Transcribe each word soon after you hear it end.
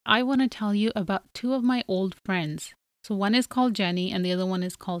I want to tell you about two of my old friends. So one is called Jenny and the other one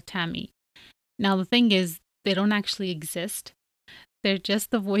is called Tammy. Now, the thing is, they don't actually exist, they're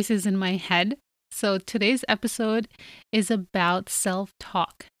just the voices in my head. So today's episode is about self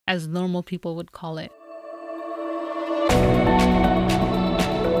talk, as normal people would call it.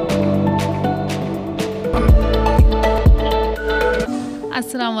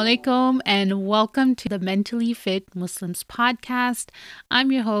 Assalamu alaikum and welcome to the Mentally Fit Muslims podcast.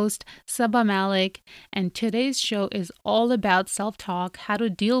 I'm your host, Sabah Malik, and today's show is all about self-talk, how to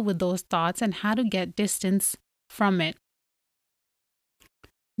deal with those thoughts, and how to get distance from it.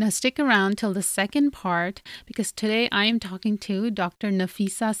 Now stick around till the second part because today I am talking to Dr.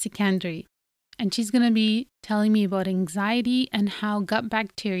 Nafisa Sekandari. And she's going to be telling me about anxiety and how gut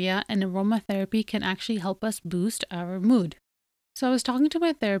bacteria and aromatherapy can actually help us boost our mood. So I was talking to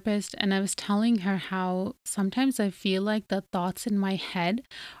my therapist and I was telling her how sometimes I feel like the thoughts in my head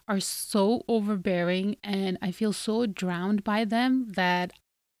are so overbearing and I feel so drowned by them that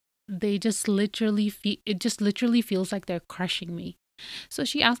they just literally feels like they're crushing me. So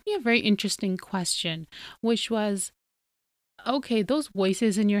she asked me a very interesting question, which was, okay, those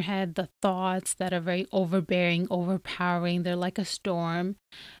voices in your head, the thoughts that are very overbearing, overpowering, they're like a storm.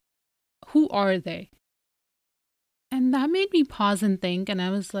 Who are they? And that made me pause and think, and I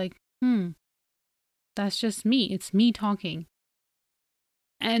was like, that's just me. It's me talking.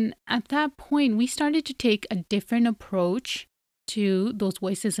 And at that point, we started to take a different approach to those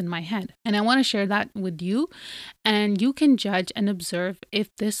voices in my head. And I want to share that with you. And you can judge and observe if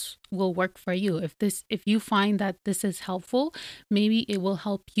this will work for you. If you find that this is helpful, maybe it will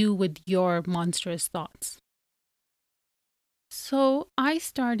help you with your monstrous thoughts. So I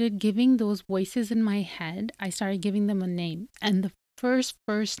started giving those voices in my head, I started giving them a name. And the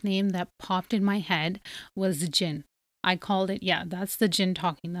first name that popped in my head was Jinn. I called it, that's the Jinn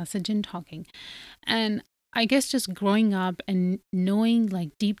talking. That's the Jinn talking. And I guess just growing up and knowing like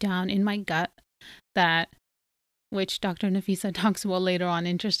deep down in my gut that, which Dr. Nafisa talks about later on,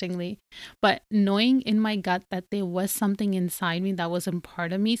 interestingly, but knowing in my gut that there was something inside me that wasn't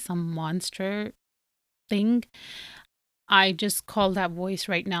part of me, some monster thing, I just call that voice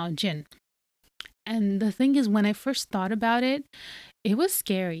right now Jinn. And the thing is, when I first thought about it, it was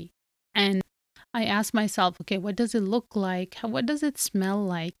scary. And I asked myself, okay, what does it look like? What does it smell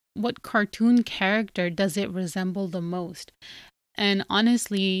like? What cartoon character does it resemble the most? And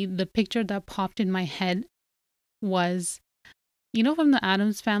honestly, the picture that popped in my head was, from the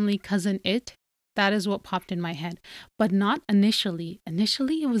Addams Family, Cousin It. That is what popped in my head, but not initially.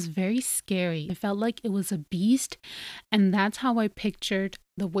 Initially, it was very scary. I felt like it was a beast, and that's how I pictured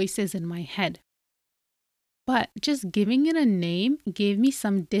the voices in my head. But just giving it a name gave me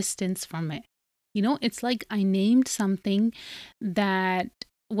some distance from it. It's like I named something that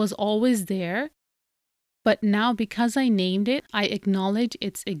was always there, but now because I named it, I acknowledge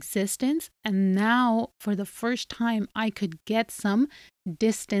its existence, and now for the first time, I could get some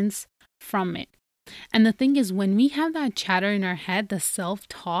distance from it. And the thing is, when we have that chatter in our head, the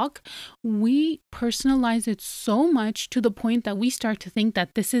self-talk, we personalize it so much to the point that we start to think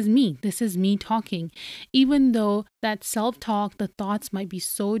that this is me talking. Even though that self-talk, the thoughts might be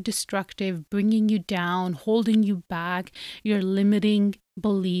so destructive, bringing you down, holding you back, your limiting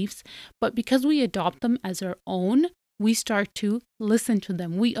beliefs. But because we adopt them as our own, we start to listen to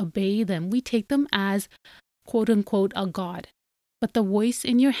them, we obey them, we take them as quote unquote a god. But the voice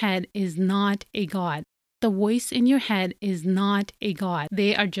in your head is not a god. The voice in your head is not a god.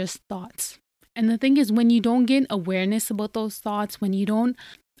 They are just thoughts. And the thing is, when you don't gain awareness about those thoughts, when you don't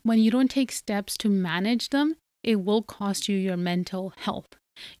take steps to manage them, it will cost you your mental health.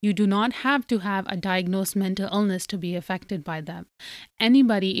 You do not have to have a diagnosed mental illness to be affected by them.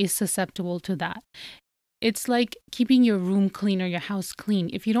 Anybody is susceptible to that. It's like keeping your room clean or your house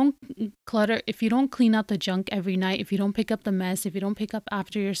clean. If you don't clean out the junk every night, if you don't pick up the mess, if you don't pick up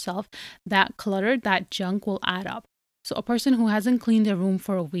after yourself, that clutter, that junk will add up. So a person who hasn't cleaned their room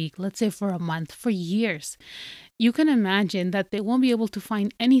for a week, let's say for a month, for years, you can imagine that they won't be able to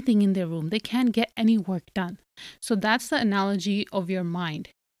find anything in their room. They can't get any work done. So that's the analogy of your mind.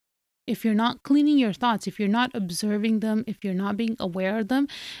 If you're not cleaning your thoughts, if you're not observing them, if you're not being aware of them,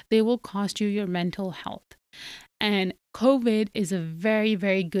 they will cost you your mental health. And COVID is a very,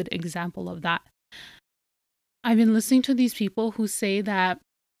 very good example of that. I've been listening to these people who say that,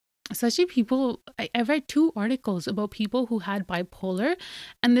 especially people, I read 2 articles about people who had bipolar,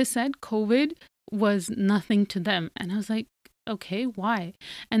 and they said COVID was nothing to them. And I was like, Okay, why?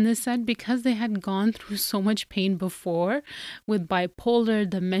 And they said because they had gone through so much pain before with bipolar,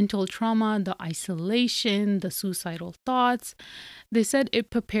 the mental trauma, the isolation, the suicidal thoughts. They said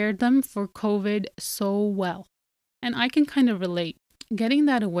it prepared them for COVID so well. And I can kind of relate. Getting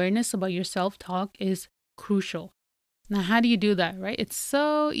that awareness about your self talk is crucial. Now, how do you do that, right? It's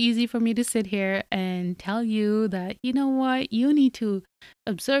so easy for me to sit here and tell you that, you know what, you need to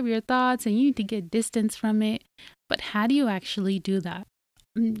observe your thoughts and you need to get distance from it. But how do you actually do that?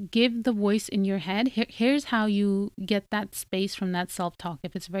 Give the voice in your head. Here's how you get that space from that self talk.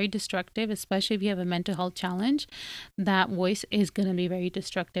 If it's very destructive, especially if you have a mental health challenge, that voice is going to be very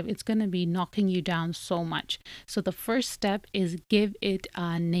destructive. It's going to be knocking you down so much. So the first step is give it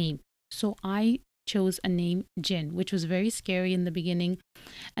a name. So I chose a name Jin, which was very scary in the beginning.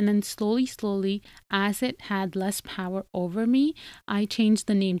 And then slowly, as it had less power over me, I changed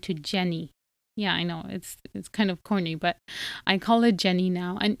the name to Jenny. Yeah, I know it's kind of corny, but I call it Jenny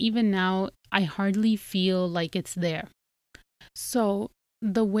now. And even now, I hardly feel like it's there. So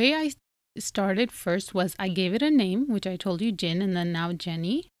the way I started first was I gave it a name, which I told you Jin, and then now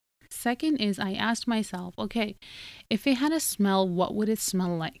Jenny. Second is I asked myself, okay, if it had a smell, what would it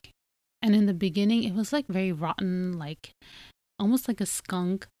smell like? And in the beginning, it was like very rotten, like almost like a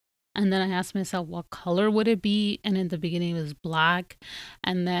skunk. And then I asked myself, what color would it be? And in the beginning, it was black.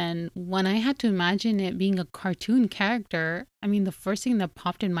 And then when I had to imagine it being a cartoon character, I mean, the first thing that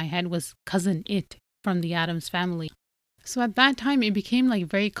popped in my head was Cousin It from the Addams Family. So at that time, it became like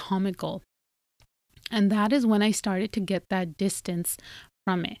very comical. And that is when I started to get that distance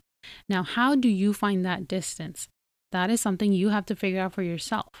from it. Now, how do you find that distance? That is something you have to figure out for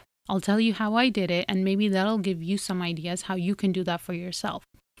yourself. I'll tell you how I did it, and maybe that'll give you some ideas how you can do that for yourself.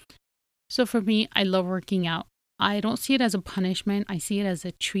 So for me, I love working out. I don't see it as a punishment. I see it as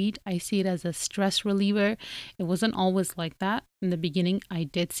a treat. I see it as a stress reliever. It wasn't always like that. In the beginning, I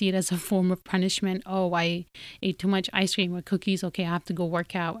did see it as a form of punishment. Oh, I ate too much ice cream or cookies. Okay, I have to go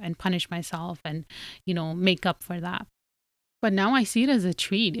work out and punish myself and, make up for that. But now I see it as a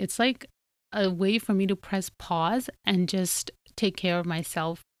treat. It's like a way for me to press pause and just take care of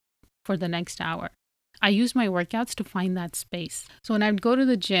myself for the next hour. I use my workouts to find that space. So when I would go to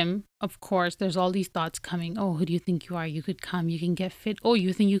the gym, of course, there's all these thoughts coming. Oh, who do you think you are? You could come, you can get fit. Oh,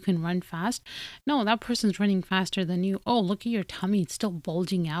 you think you can run fast? No, that person's running faster than you. Oh, look at your tummy. It's still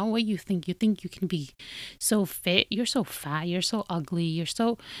bulging out. What do you think? You think you can be so fit? You're so fat. You're so ugly. You're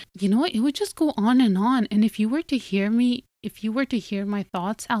so, you know what? It would just go on and on. And if you were to hear me, if you were to hear my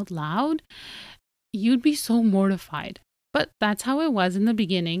thoughts out loud, you'd be so mortified. But that's how it was in the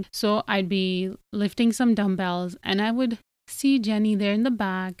beginning. So I'd be lifting some dumbbells and I would see Jenny there in the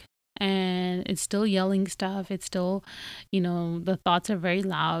back and it's still yelling stuff. It's still, the thoughts are very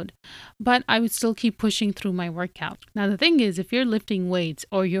loud, but I would still keep pushing through my workout. Now, the thing is, if you're lifting weights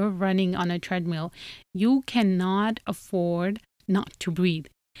or you're running on a treadmill, you cannot afford not to breathe.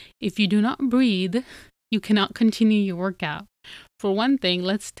 If you do not breathe, you cannot continue your workout. For one thing,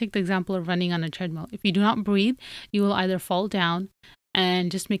 let's take the example of running on a treadmill. If you do not breathe, you will either fall down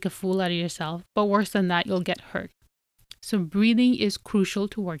and just make a fool out of yourself, but worse than that, you'll get hurt. So breathing is crucial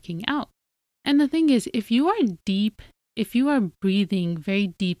to working out. And the thing is, if you are breathing very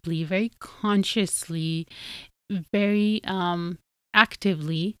deeply, very consciously, very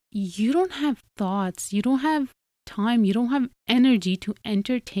actively, you don't have thoughts, you don't have time, you don't have energy to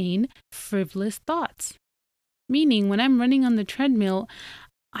entertain frivolous thoughts. Meaning, when I'm running on the treadmill,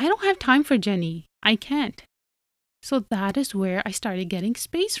 I don't have time for Jenny. I can't. So that is where I started getting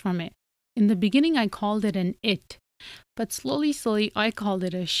space from it. In the beginning, I called it an it, but slowly, I called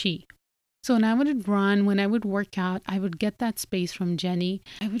it a she. So when I would run, when I would work out, I would get that space from Jenny.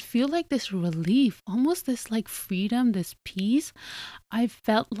 I would feel like this relief, almost this like freedom, this peace. I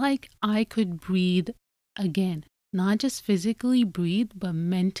felt like I could breathe again. Not just physically breathe, but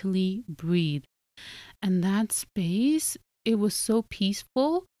mentally breathe. And that space, it was so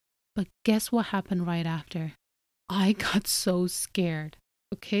peaceful. But guess what happened right after? I got so scared.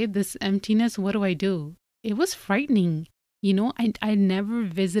 Okay, this emptiness, what do? It was frightening. I never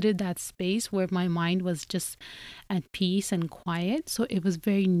visited that space where my mind was just at peace and quiet. So it was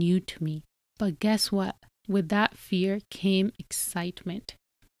very new to me. But guess what? With that fear came excitement.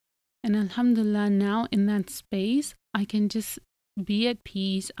 And alhamdulillah, now in that space, I can just be at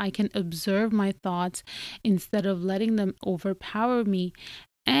peace. I can observe my thoughts instead of letting them overpower me.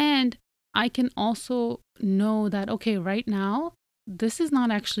 And I can also know that, okay, right now, this is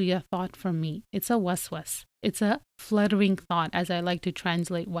not actually a thought from me. It's a waswas. It's a fluttering thought, as I like to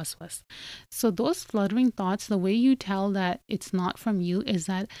translate waswas. So those fluttering thoughts, the way you tell that it's not from you is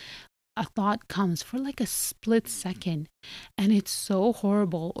that a thought comes for like a split second and it's so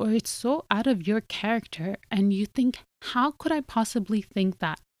horrible or it's so out of your character, and you think, how could I possibly think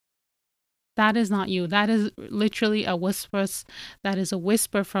that? That is not you. That is literally a whisper. That is a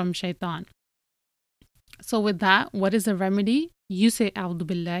whisper from shaitan. So with that, what is the remedy? You say, A'udhu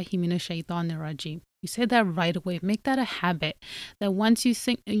billahi minash shaitanir rajim. You say that right away. Make that a habit. That once you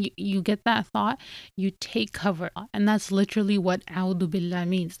think you get that thought, you take cover. And that's literally what A'udhu billah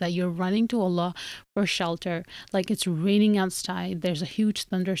means. That you're running to Allah for shelter. Like it's raining outside, there's a huge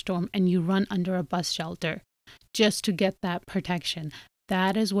thunderstorm, and you run under a bus shelter just to get that protection.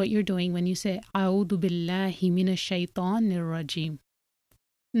 That is what you're doing when you say, A'udhu billahi minash shaitanir rajim.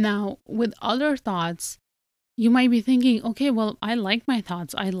 Now, with other thoughts, you might be thinking, okay, well, I like my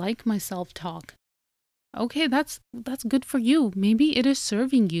thoughts. I like my self-talk. Okay, that's good for you. Maybe it is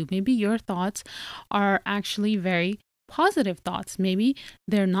serving you. Maybe your thoughts are actually very positive thoughts. Maybe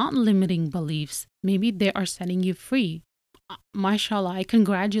they're not limiting beliefs. Maybe they are setting you free. Mashallah, I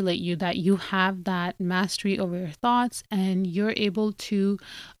congratulate you that you have that mastery over your thoughts and you're able to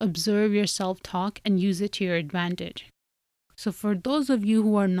observe your self-talk and use it to your advantage. So for those of you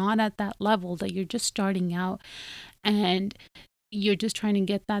who are not at that level, that you're just starting out and you're just trying to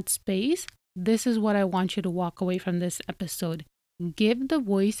get that space, this is what I want you to walk away from this episode. Give the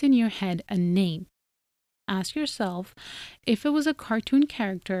voice in your head a name. Ask yourself, if it was a cartoon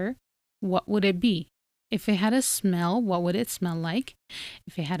character, what would it be? If it had a smell, what would it smell like?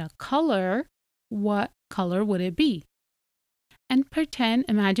 If it had a color, what color would it be? And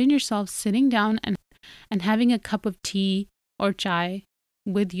imagine yourself sitting down and having a cup of tea or chai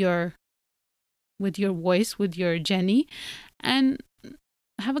with your voice, with your Jenny, and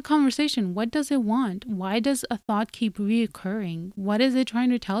have a conversation. What does it want? Why does a thought keep reoccurring? What is it trying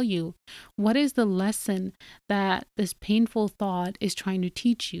to tell you? What is the lesson that this painful thought is trying to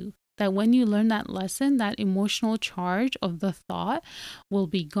teach you? That when you learn that lesson, that emotional charge of the thought will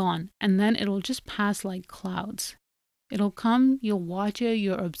be gone, and then it'll just pass like clouds. It'll come, you'll watch it,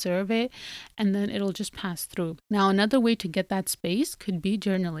 you'll observe it, and then it'll just pass through. Now, another way to get that space could be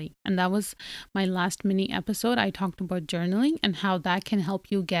journaling. And that was my last mini episode. I talked about journaling and how that can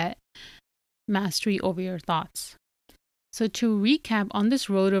help you get mastery over your thoughts. So to recap on this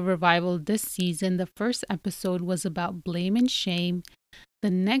road of revival this season, the first episode was about blame and shame. The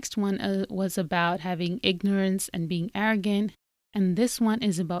next one was about having ignorance and being arrogant. And this one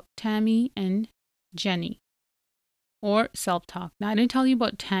is about Tammy and Jenny, or self-talk. Now, I didn't tell you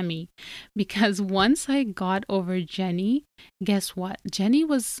about Tammy because once I got over Jenny, guess what? Jenny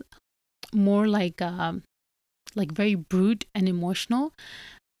was more like very brute and emotional.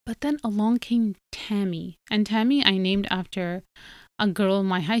 But then along came Tammy. And Tammy I named after a girl in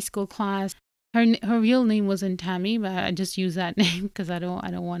my high school class. Her real name wasn't Tammy, but I just use that name because I don't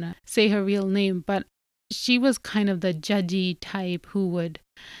want to say her real name. But she was kind of the judgy type who would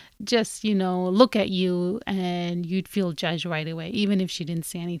just, look at you and you'd feel judged right away, even if she didn't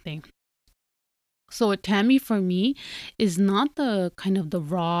say anything. So Tammy for me is not the kind of the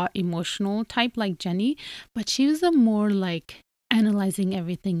raw emotional type like Jenny, but she was a more like analyzing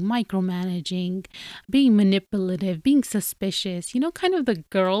everything, micromanaging, being manipulative, being suspicious, kind of the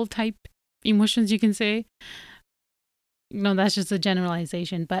girl type emotions, you can say. No, that's just a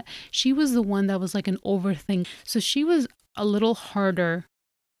generalization, but she was the one that was like an overthink. So she was a little harder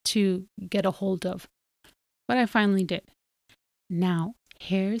to get a hold of, but I finally did. Now,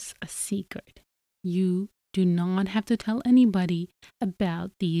 here's a secret. You do not have to tell anybody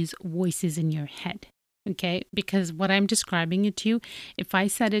about these voices in your head, okay? Because what I'm describing it to you, if I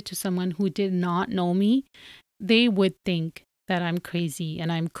said it to someone who did not know me, they would think that I'm crazy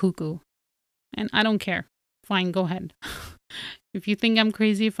and I'm cuckoo. And I don't care. Fine, go ahead. If you think I'm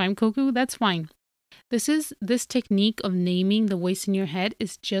crazy, if I'm cuckoo, that's fine. This technique of naming the voice in your head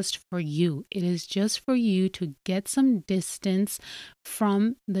is just for you. It is just for you to get some distance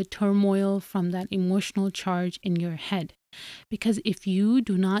from the turmoil, from that emotional charge in your head. Because if you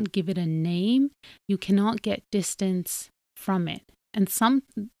do not give it a name, you cannot get distance from it.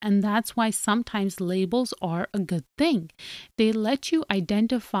 And that's why sometimes labels are a good thing. They let you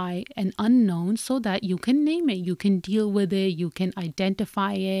identify an unknown so that you can name it, you can deal with it, you can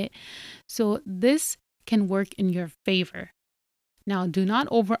identify it. So this can work in your favor. Now, do not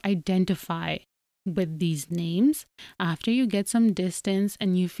over-identify with these names. After you get some distance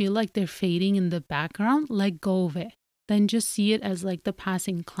and you feel like they're fading in the background, let go of it. Then just see it as like the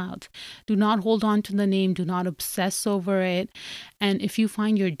passing clouds. Do not hold on to the name. Do not obsess over it. And if you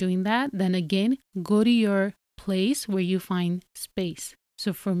find you're doing that, then again, go to your place where you find space.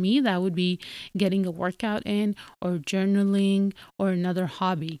 So for me, that would be getting a workout in, or journaling, or another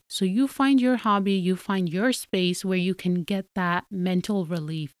hobby. So you find your hobby, you find your space where you can get that mental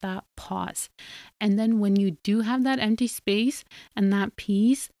relief, that pause. And then when you do have that empty space and that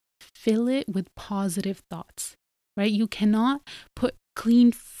peace, fill it with positive thoughts, right? You cannot put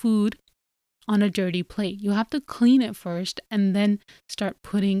clean food on a dirty plate. You have to clean it first and then start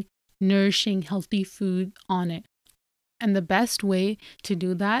putting nourishing, healthy food on it. And the best way to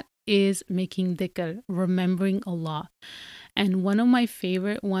do that is making dhikr, remembering Allah. And one of my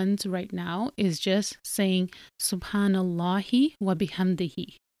favorite ones right now is just saying Subhanallahi wa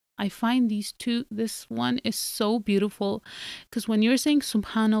bihamdihi. I find this one is so beautiful because when you're saying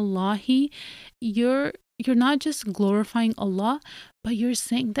Subhanallahi, you're not just glorifying Allah, but you're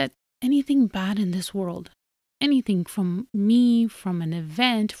saying that anything bad in this world, anything from me, from an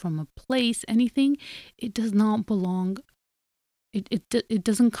event, from a place, anything, it does not belong. It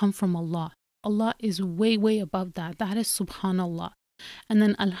doesn't come from Allah. Allah is way, way above that. That is Subhanallah. And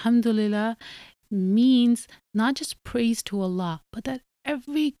then Alhamdulillah means not just praise to Allah, but that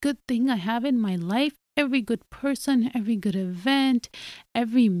every good thing I have in my life, every good person, every good event,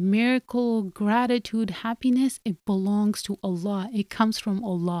 every miracle, gratitude, happiness, it belongs to Allah. It comes from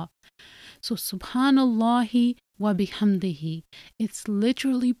Allah. So Subhanallahi wa bihamdihi. It's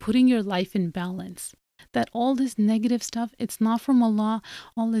literally putting your life in balance. That all this negative stuff, it's not from Allah.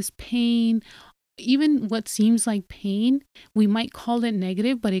 All this pain, even what seems like pain, we might call it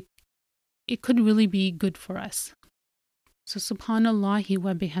negative, but it could really be good for us. So Subhanallahi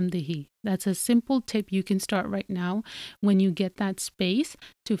wa bihamdihi. That's a simple tip you can start right now when you get that space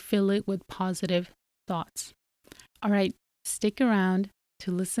to fill it with positive thoughts. All right, stick around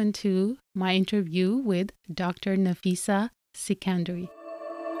to listen to my interview with Dr. Nafisa Sekandari.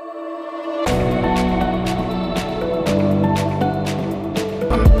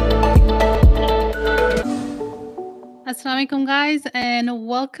 Assalamu alaikum, guys, and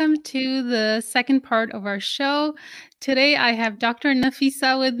welcome to the second part of our show. Today, I have Dr.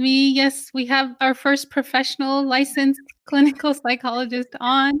 Nafisa with me. Yes, we have our first professional licensed clinical psychologist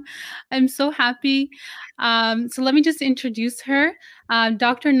on. I'm so happy. So let me just introduce her.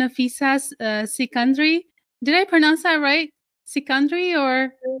 Dr. Nafisa Sekandari. Did I pronounce that right? Sekandari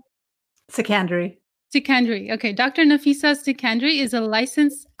or? Sekandari. Sekandari. Okay, Dr. Nafisa Sekandari is a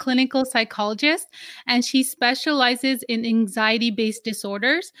licensed clinical psychologist and she specializes in anxiety-based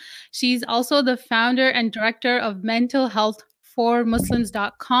disorders. She's also the founder and director of Mental Health for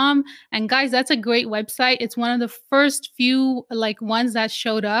Muslims.com. And guys, that's a great website. It's one of the first few ones that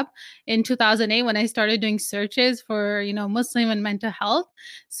showed up in 2008 when I started doing searches for, Muslim and mental health.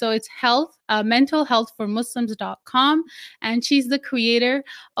 So it's mental health for Muslims.com. And she's the creator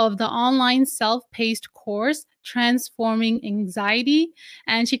of the online self-paced course, Transforming Anxiety.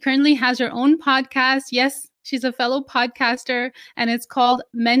 And she currently has her own podcast. Yes, she's a fellow podcaster, and it's called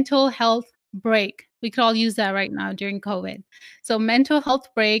Mental Health Break. We could all use that right now during COVID. So Mental Health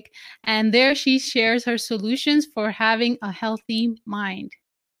Break, and there she shares her solutions for having a healthy mind.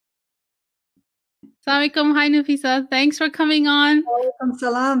 Assalamu alaikum. Hi, Nafisa. Thanks for coming on. Welcome,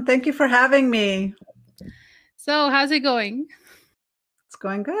 salam. Thank you for having me. So how's it going? It's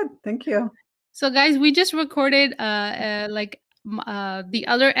going good. Thank you. So guys, we just recorded the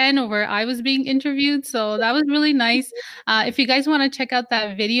other end of where I was being interviewed. So that was really nice. If you guys want to check out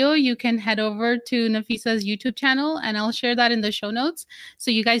that video, you can head over to Nafisa's YouTube channel and I'll share that in the show notes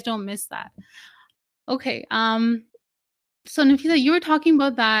so you guys don't miss that. Okay. So Nafisa, you were talking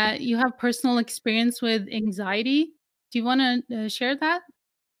about that you have personal experience with anxiety. Do you want to share that?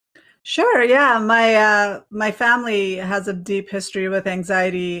 Sure. Yeah. My family has a deep history with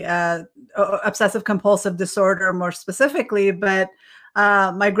anxiety, obsessive compulsive disorder more specifically, but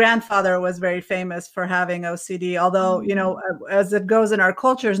my grandfather was very famous for having OCD, although, as it goes in our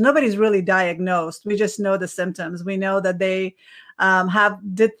cultures, nobody's really diagnosed. We just know the symptoms. We know that they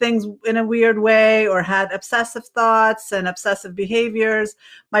did things in a weird way or had obsessive thoughts and obsessive behaviors.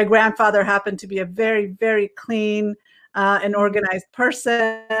 My grandfather happened to be a very, very clean, an organized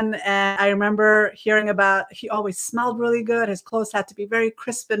person. And I remember hearing about, he always smelled really good. His clothes had to be very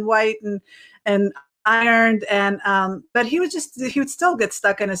crisp and white and ironed. And, but he would still get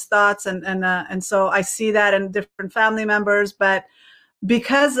stuck in his thoughts. And so I see that in different family members, but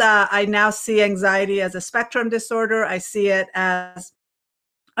because I now see anxiety as a spectrum disorder, I see it as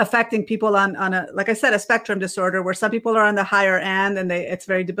affecting people on a, like I said, a spectrum disorder where some people are on the higher end and it's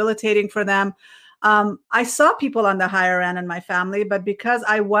very debilitating for them. I saw people on the higher end in my family, but because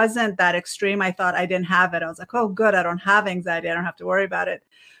I wasn't that extreme, I thought I didn't have it. I was like, oh, good, I don't have anxiety. I don't have to worry about it.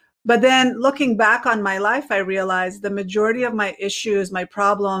 But then looking back on my life, I realized the majority of my issues, my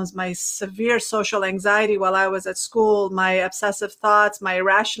problems, my severe social anxiety while I was at school, my obsessive thoughts, my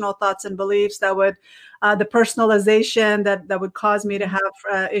irrational thoughts and beliefs that would, the personalization that would cause me to Mhm.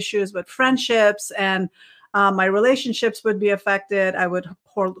 have issues with friendships, and my relationships would be affected. I would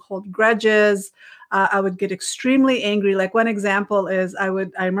hold grudges. I would get extremely angry. Like one example is I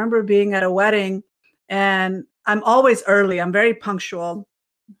remember being at a wedding, and I'm always early. I'm very punctual,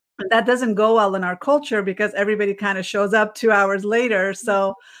 and that doesn't go well in our culture because everybody kind of shows up 2 hours later.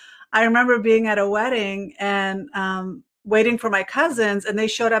 So I remember being at a wedding and waiting for my cousins, and they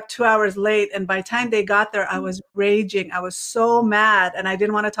showed up 2 hours late. And by the time they got there, I was raging. I was so mad, and I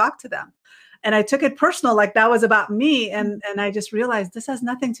didn't want to talk to them. And I took it personal, like that was about me. And I just realized this has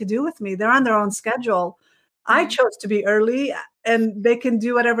nothing to do with me. They're on their own schedule. I Yeah. chose to be early, and they can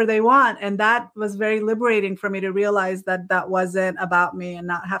do whatever they want. And that was very liberating for me to realize that that wasn't about me, and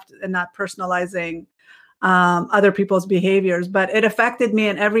not personalizing other people's behaviors. But it affected me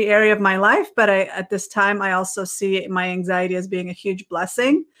in every area of my life. But at this time, I also see my anxiety as being a huge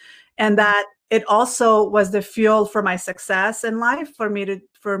blessing, and Mhm. that it also was the fuel for my success in life, for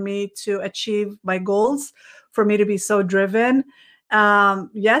me to achieve my goals, for me to be so driven.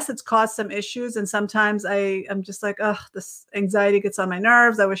 Yes, it's caused some issues, and sometimes I am just like, oh, this anxiety gets on my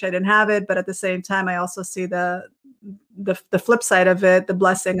nerves. I wish I didn't have it, but at the same time, I also see the flip side of it, the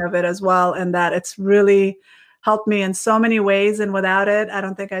blessing of it as well, and that it's really helped me in so many ways. And without it, I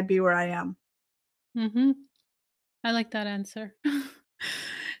don't think I'd be where I am. Mhm. I like that answer.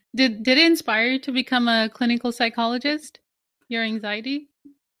 Did it inspire you to become a clinical psychologist? Your anxiety?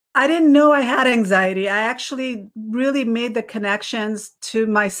 I didn't know I had anxiety. I actually really made the connections to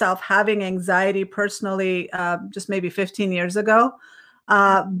myself having anxiety personally just maybe 15 years ago.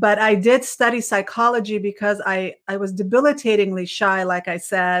 But I did study psychology because I was debilitatingly shy, like I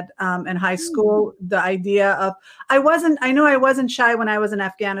said, in high Mm. school. The idea of, I know I wasn't shy when I was in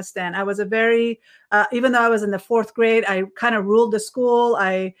Afghanistan. I was a very, even though I was in the fourth grade, I kind of ruled the school.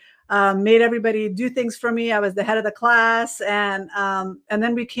 I made everybody do things for me. I was the head of the class, and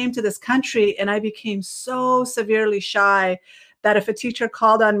then we came to this country, and I became so severely shy that if a teacher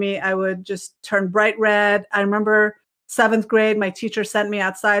called on me, I would just turn bright red. I remember seventh grade, my teacher sent me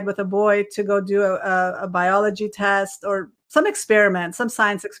outside with a boy to go do a biology test or some experiment, some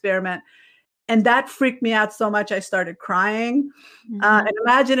science experiment. And that freaked me out so much, I started crying. Mhm. And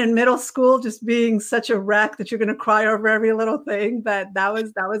imagine in middle school just being such a wreck that you're going to cry over every little thing. But that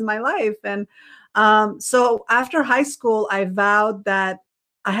was my life. And so after high school, I vowed that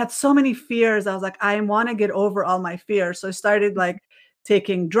I had so many fears. I was like, I want to get over all my fears. So I started like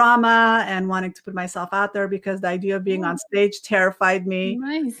taking drama and wanting to put myself out there because the idea of being Oh, on stage terrified me.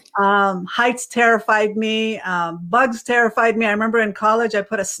 nice. Heights terrified me. Bugs terrified me. I remember in college, I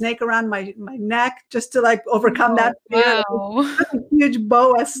put a snake around my neck just to like overcome Oh, that fear. Like wow. a huge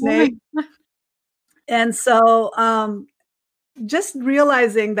boa Oh my snake. And so just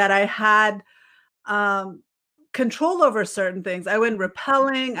realizing that I had um, control over certain things. I went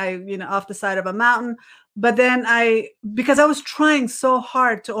rappelling, off the side of a mountain. But then because I was trying so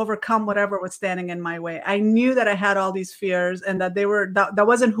hard to overcome whatever was standing in my way, I knew that I had all these fears and that that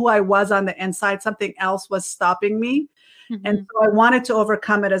wasn't who I was on the inside. Something else was stopping me. And Mhm. so I wanted to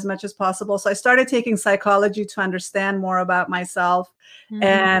overcome it as much as possible. So I started taking psychology to understand more about myself Mhm.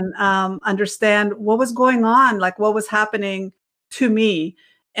 and understand what was going on, like what was happening to me.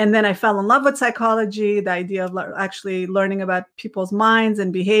 And then I fell in love with psychology, the idea of actually learning about people's minds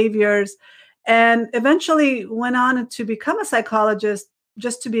and behaviors, and eventually went on to become a psychologist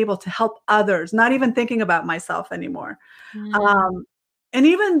just to be able to help others, not even thinking about myself anymore. Mm. Um, and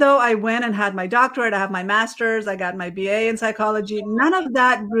even though I went and had my doctorate, I have my master's, I got my BA in psychology, none of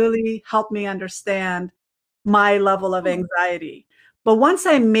that really helped me understand my level of Oh. anxiety. But once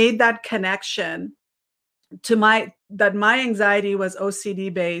I made that connection to my anxiety was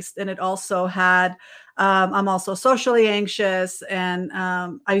OCD based, and it also had I'm also socially anxious, and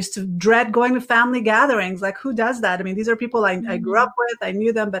I used to dread going to family gatherings. Like, who does that? I mean, these are people I grew Mhm. up with, I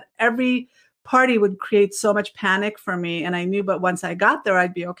knew them, but every party would create so much panic for me, and I knew, but once I got there,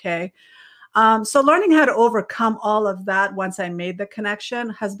 I'd be okay. So learning how to overcome all of that once I made the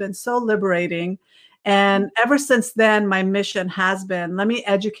connection has been so liberating. And ever since then, my mission has been, let me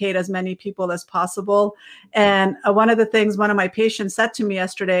educate as many people as possible. And one of the things one of my patients said to me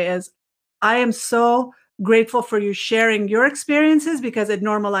yesterday is, I am so grateful for you sharing your experiences because it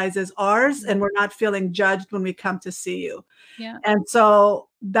normalizes ours and we're not feeling judged when we come to see you. Yeah. And so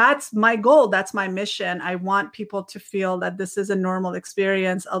that's my goal. That's my mission. I want people to feel that this is a normal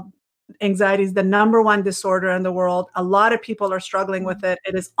experience. anxiety is the number one disorder in the world. A lot of people are struggling with it.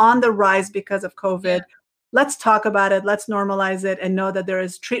 It is on the rise because of Yeah. COVID. Let's talk about it. Let's normalize it and know that there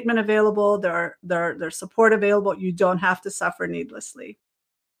is treatment available. There's support available. You don't have to suffer needlessly.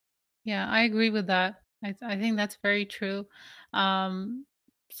 Yeah, I agree with that. I think that's very true. Um,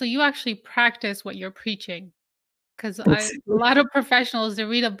 so you actually practice what you're preaching. 'Cause a lot of professionals, they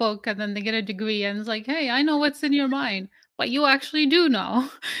read a book and then they get a degree and it's like, "Hey, I know what's in your mind," but you actually do know.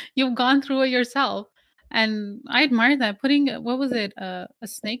 You've gone through it yourself, and I admire that. Putting what was it, a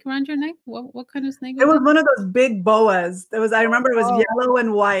snake around your neck? What kind of snake It was was that? one of those big boas. I remember it was Oh, yellow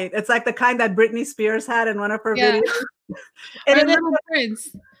and white. It's like the kind that Britney Spears had in one of her yeah. videos. And Or it Little literally,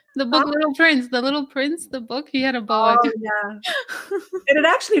 Prince. The book huh? Little Prince, The Little Prince, the book, he had a boa Oh, too. yeah. And it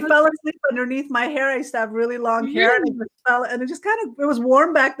actually That's fell asleep underneath my hair. I used to have really long hair, and it really, just fell, and it just kind of, it was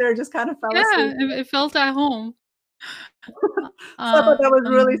warm back there, it just kind of fell yeah, asleep. it felt at home. So I thought that was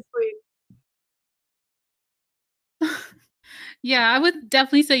really Um sweet. Yeah, I would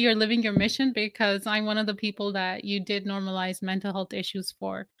definitely say you're living your mission because I'm one of the people that you did normalize mental health issues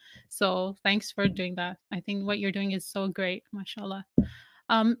for. So thanks for doing that. I think what you're doing is so great, mashallah.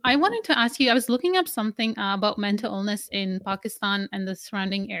 I wanted to ask you, I was looking up something about mental illness in Pakistan and the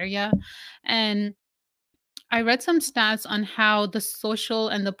surrounding area. And I read some stats on how the social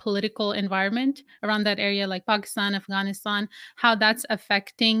and the political environment around that area, like Pakistan, Afghanistan, how that's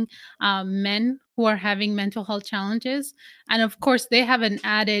affecting men who are having mental health challenges. And of course, they have an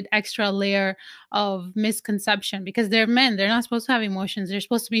added extra layer of misconception because they're men. They're not supposed to have emotions. They're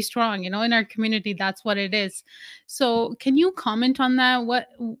supposed to be strong. You know, in our community, that's what it is. So, can you comment on that?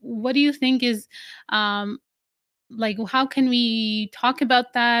 What do you think is um, like how can we talk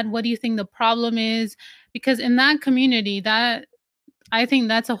about that? What do you think the problem is? Because in that community, that I think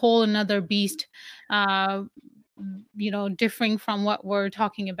that's a whole another beast, uh differing from what we're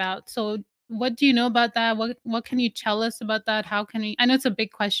talking about. So what do you know about that? What can you tell us about that? How can we, I know it's a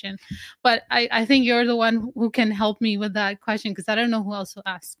big question, but I think you're the one who can help me with that question because I don't know who else to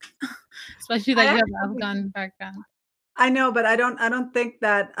ask. Especially that I you have actually Afghan background. I know, but I don't think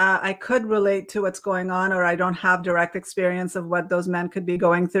that I could relate to what's going on, or I don't have direct experience of what those men could be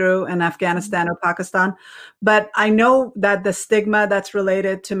going through in Mhm, Afghanistan or Pakistan. But I know that the stigma that's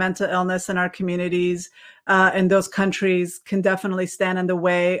related to mental illness in our communities in those countries can definitely stand in the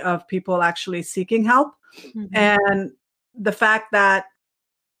way of people actually seeking help. mhm, And the fact that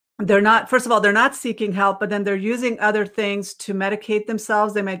they're not, first of all, they're not seeking help, but then they're using other things to medicate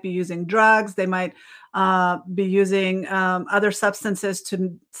themselves. They might be using drugs. They might be using other substances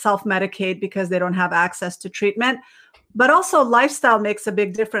to self-medicate because they don't have access to treatment. But also lifestyle makes a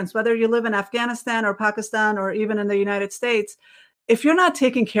big difference, whether you live in Afghanistan or Pakistan or even in the United States. If you're not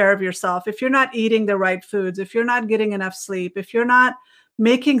taking care of yourself, if you're not eating the right foods, if you're not getting enough sleep, if you're not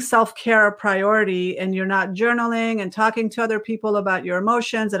making self-care a priority and you're not journaling and talking to other people about your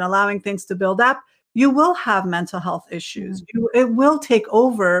emotions and allowing things to build up, you will have mental health issues. mhm, It will take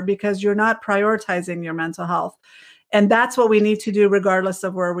over because you're not prioritizing your mental health. And that's what we need to do regardless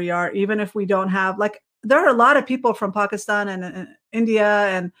of where we are, even if we don't have, like, there are a lot of people from Pakistan and India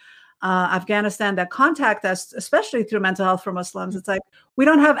and Afghanistan that contact us, especially through mental health for Muslims. It's like, we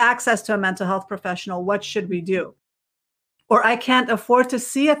don't have access to a mental health professional. What should we do? Or I can't afford to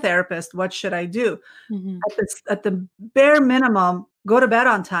see a therapist. What should I do? mhm. At the bare minimum, go to bed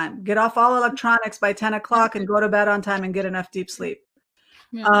on time. Get off all electronics by 10 Yeah, o'clock and go to bed on time and get enough deep sleep.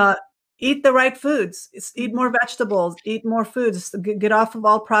 yeah. Uh, Eat the right foods. Eat Mhm, more vegetables. Eat more foods. Get off of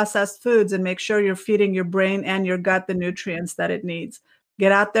all processed foods and make sure you're feeding your brain and your gut the nutrients that it needs.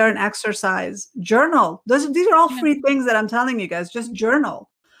 Get out there and exercise. Journal. These are all yeah, free things that I'm telling you guys. Just journal.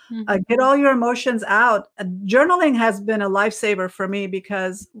 mhm, Get all your emotions out. Journaling has been a lifesaver for me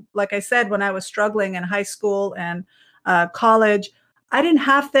because, like I said, when I was struggling in high school and college, I didn't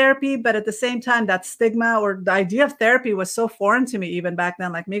have therapy, but at the same time, that stigma or the idea of therapy was so foreign to me even back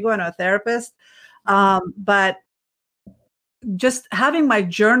then, like me going to a therapist. mhm, But just having my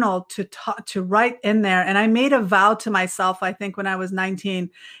journal to talk, to write in there, and I made a vow to myself, I think when I was 19,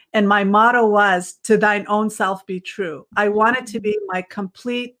 and my motto was, to thine own self be true. I wanted to mhm, be my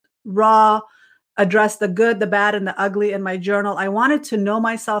complete raw, address the good, the bad, and the ugly in my journal. I wanted to know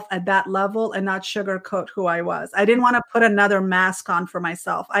myself at that level and not sugarcoat who I was. I didn't want to put another mask on for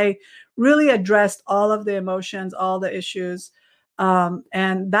myself. I really addressed all of the emotions, all the issues,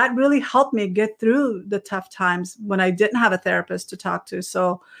 and that really helped me get through the tough times when I didn't have a therapist to talk to.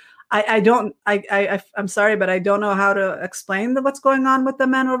 So I don't, I'm sorry, but I don't know how to explain what's going on with the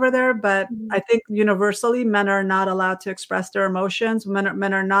men over there. But I mhm, think universally, men are not allowed to express their emotions.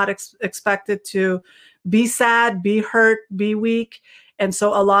 Men are not expected to be sad, be hurt, be weak. And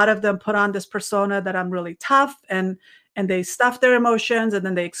so a lot of them put on this persona that I'm really tough, and they stuff their emotions, and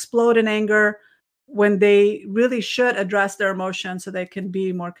then they explode in anger when they really should address their emotions so they can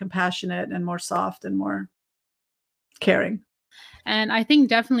be more compassionate and more soft and more caring. And I think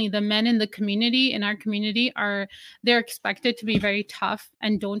definitely the men in the community, in our community, they're expected to be very tough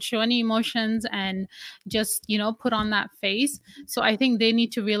and don't show any emotions and just, put on that face. So I think they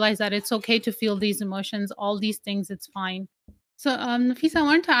need to realize that it's okay to feel these emotions, all these things, it's fine. So, Nafisa, I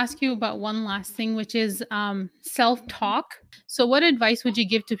wanted to ask you about one last thing, which is self talk. So, what advice would you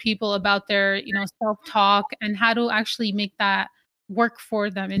give to people about their, self talk and how to actually make that work for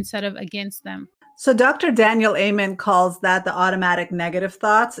them instead of against them? So Dr. Daniel Amen calls that the automatic negative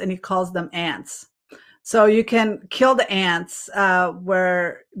thoughts, and he calls them ants. So you can kill the ants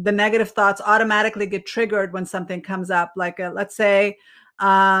where the negative thoughts automatically get triggered when something comes up. Like, let's say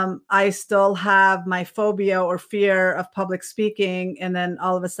I still have my phobia or fear of public speaking, and then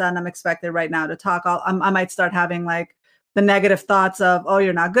all of a sudden I'm expected right now to talk. I might start having like the negative thoughts of, oh,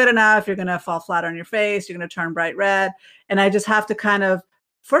 you're not good enough. You're going to fall flat on your face. You're going to turn bright red. And I just have to kind of,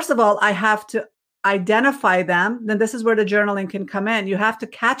 first of all, I have to identify them. Then this is where the journaling can come in. You have to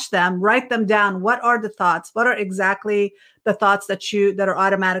catch them, write them down. What are the thoughts? What are exactly the thoughts that are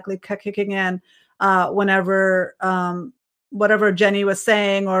automatically kicking in whenever whatever Jenny was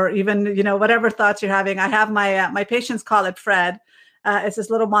saying, or even whatever thoughts you're having. I have my patients call it Fred. It's this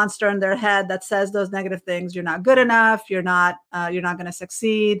little monster in their head that says those negative things. You're not good enough. You're not going to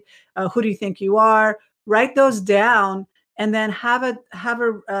succeed. Who do you think you are? Write those down, and then have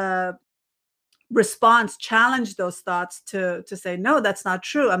a response, challenge those thoughts to say, no, that's not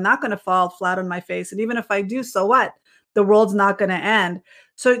true. I'm not going to fall flat on my face. And even if I do, so what? The world's not going to end.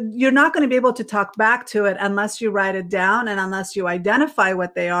 So you're not going to be able to talk back to it unless you write it down and unless you identify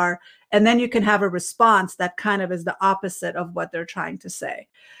what they are. And then you can have a response that kind of is the opposite of what they're trying to say.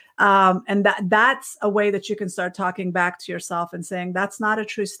 And that's a way that you can start talking back to yourself and saying, that's not a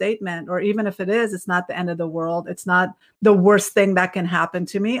true statement. Or even if it is, it's not the end of the world. It's not the worst thing that can happen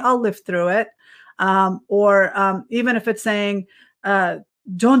to me. I'll live through it. Or even if it's saying,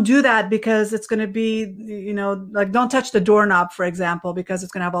 don't do that because it's going to be, like don't touch the doorknob, for example, because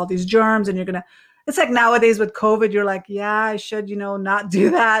it's going to have all these germs and it's like nowadays with COVID, you're like, yeah, I should, not do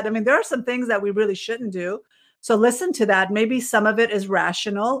that. I mean, there are some things that we really shouldn't do. So listen to that. Maybe some of it is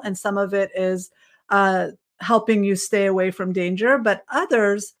rational and some of it is helping you stay away from danger, but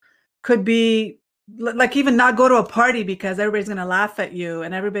others could be like even not go to a party because everybody's going to laugh at you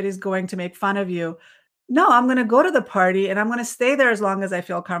and everybody's going to make fun of you. No, I'm going to go to the party and I'm going to stay there as long as I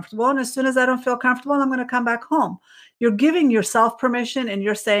feel comfortable. And as soon as I don't feel comfortable, I'm going to come back home. You're giving yourself permission and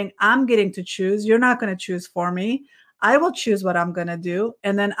you're saying, I'm getting to choose. You're not going to choose for me. I will choose what I'm going to do.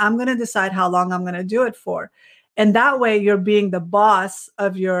 And then I'm going to decide how long I'm going to do it for. And that way you're being the boss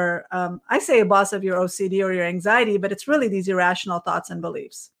of your, I say a boss of your OCD or your anxiety, but it's really these irrational thoughts and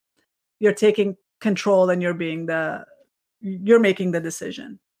beliefs. You're taking control and you're making the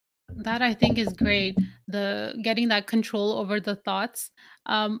decision. That I think is great. The getting that control over the thoughts.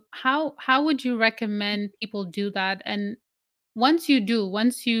 How would you recommend people do that? And once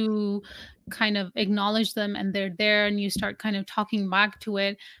you kind of acknowledge them and they're there and you start kind of talking back to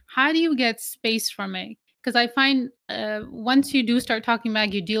it, how do you get space from it? Because I find once you do start talking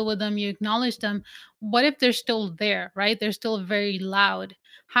back, you deal with them, you acknowledge them. What if they're still there, right? They're still very loud.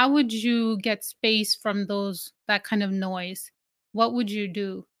 How would you get space from that kind of noise? What would you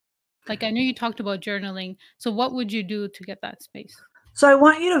do? Like, I know you talked about journaling. So what would you do to get that space? So I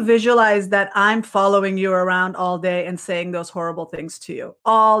want you to visualize that I'm following you around all day and saying those horrible things to you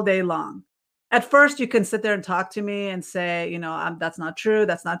all day long. At first, you can sit there and talk to me and say, that's not true.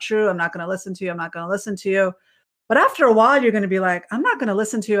 That's not true. I'm not going to listen to you. I'm not going to listen to you. But after a while, you're going to be like, I'm not going to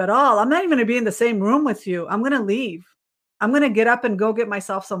listen to you at all. I'm not even going to be in the same room with you. I'm going to leave. I'm going to get up and go get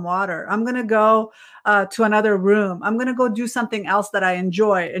myself some water. I'm going to go to another room. I'm going to go do something else that I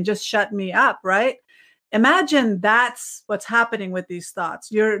enjoy and just shut me up, right? Imagine that's what's happening with these thoughts.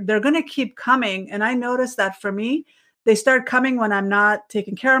 They're going to keep coming. And I notice that for me, they start coming when I'm not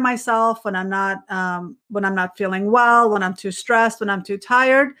taking care of myself, when I'm not feeling well, when I'm too stressed, when I'm too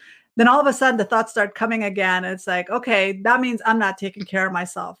tired. Then all of a sudden the thoughts start coming again. It's like, okay, that means I'm not taking care of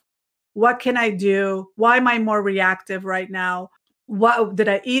myself. What can I do? Why am I more reactive right now? What did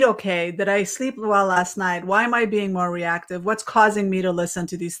I eat okay? Did I sleep well last night? Why am I being more reactive? What's causing me to listen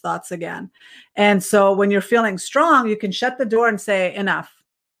to these thoughts again? And so when you're feeling strong, you can shut the door and say, enough.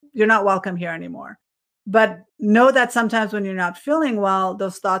 You're not welcome here anymore. But know that sometimes when you're not feeling well,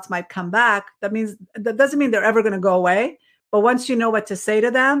 those thoughts might come back. That doesn't mean they're ever going to go away, But once you know what to say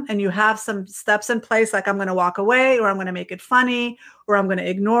to them and you have some steps in place, like I'm going to walk away, or I'm going to make it funny, or I'm going to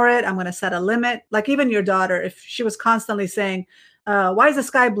ignore it, I'm going to set a limit. Like even your daughter, if she was constantly saying, why is the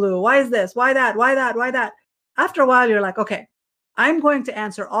sky blue? Why is this? Why that? Why that? Why that? After a while, you're like, okay, I'm going to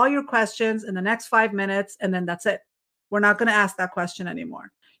answer all your questions in the next 5 minutes, and then that's it. We're not going to ask that question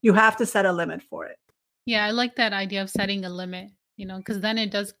anymore. You have to set a limit for it. Yeah, I like that idea of setting a limit, because then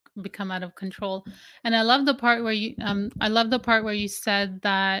it does become out of control. And I love the part where you said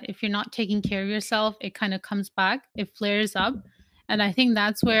that if you're not taking care of yourself, it kind of comes back, it flares up. And I think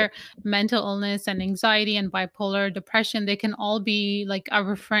that's where mental illness and anxiety and bipolar depression, they can all be like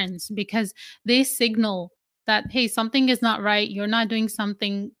our friends because they signal that, hey, something is not right. You're not doing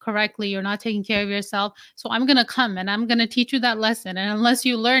something correctly. You're not taking care of yourself. So I'm going to come and I'm going to teach you that lesson. And unless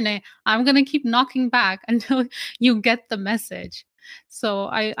you learn it, I'm going to keep knocking back until you get the message. So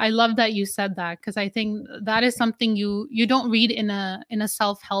I love that you said that because I think that is something you don't read in a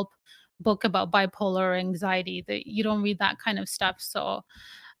self-help book about bipolar or anxiety, that you don't read that kind of stuff. So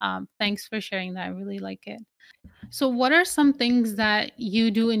thanks for sharing that. I really like it. So, what are some things that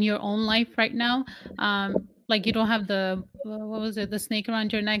you do in your own life right now? Like you don't have the what was it, the snake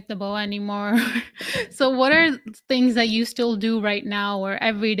around your neck, the boa anymore. So, what are things that you still do right now or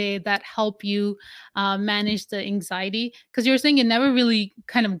every day that help you manage the anxiety? Because you're saying it never really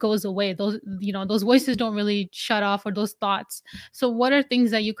kind of goes away. Those voices don't really shut off, or those thoughts. So, what are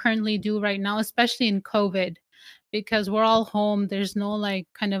things that you currently do right now, especially in COVID? Because we're all home, there's no like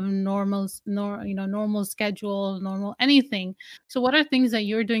kind of normal schedule, normal anything. So what are things that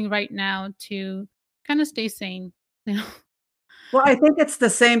you're doing right now to kind of stay sane? you know Well, I think it's the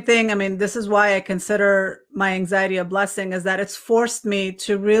same thing. I mean, this is why I consider my anxiety a blessing, is that it's forced me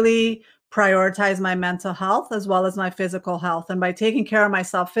to really prioritize my mental health as well as my physical health. And by taking care of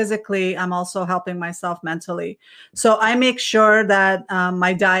myself physically, I'm also helping myself mentally. So I make sure that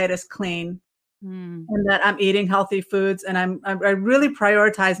my diet is clean Mm. and that I'm eating healthy foods, and I really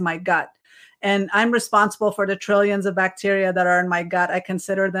prioritize my gut. And I'm responsible for the trillions of bacteria that are in my gut. I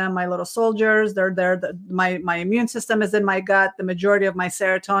consider them my little soldiers. They're there. My immune system is in my gut. The majority of my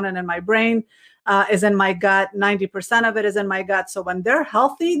serotonin in my brain is in my gut. 90% of it is in my gut. So when they're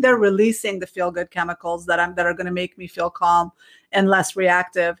healthy, they're releasing the feel good chemicals that are going to make me feel calm and less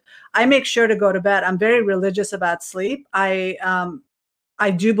reactive. I make sure to go to bed. I'm very religious about sleep. I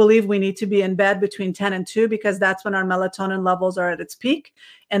do believe we need to be in bed between 10 and 2 because that's when our melatonin levels are at its peak.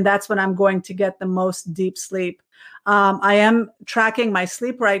 And that's when I'm going to get the most deep sleep. I am tracking my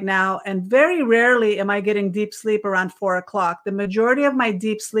sleep right now, and very rarely am I getting deep sleep around 4 o'clock. The majority of my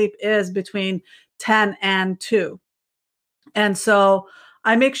deep sleep is between 10 and 2. And so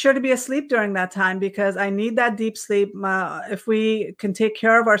I make sure to be asleep during that time because I need that deep sleep. If we can take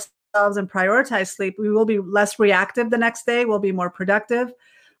care of ourselves and prioritize sleep, we will be less reactive the next day. We'll be more productive.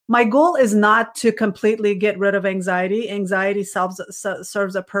 My goal is not to completely get rid of anxiety. Anxiety serves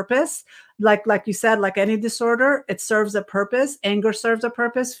a purpose. Like you said, like any disorder, it serves a purpose. Anger serves a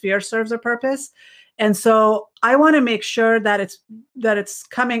purpose. Fear serves a purpose. And so I want to make sure that it's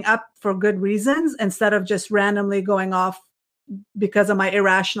coming up for good reasons instead of just randomly going off because of my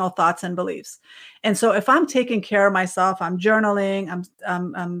irrational thoughts and beliefs. And so if I'm taking care of myself, I'm journaling,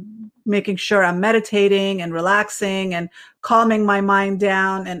 I'm making sure I'm meditating and relaxing and calming my mind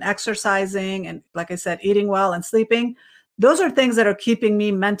down and exercising. And like I said, eating well and sleeping. Those are things that are keeping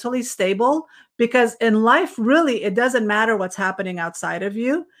me mentally stable, because in life, really, it doesn't matter what's happening outside of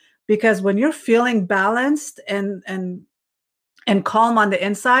you, because when you're feeling balanced and calm on the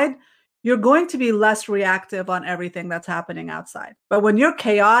inside, you're going to be less reactive on everything that's happening outside. But when you're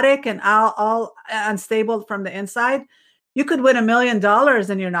chaotic and all unstable from the inside, you could win $1 million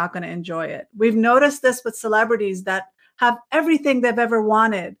and you're not going to enjoy it. We've noticed this with celebrities that have everything they've ever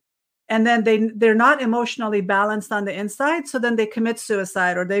wanted. And then they're not emotionally balanced on the inside. So then they commit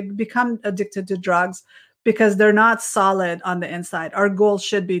suicide or they become addicted to drugs because they're not solid on the inside. Our goal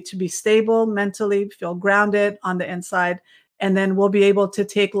should be to be stable mentally, feel grounded on the inside, and then we'll be able to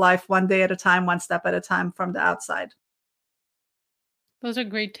take life one day at a time, one step at a time from the outside. Those are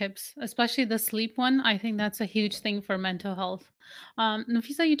great tips, especially the sleep one. I think that's a huge thing for mental health.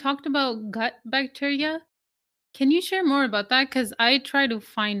 Nafisa, you talked about gut bacteria. Can you share more about that? Because I try to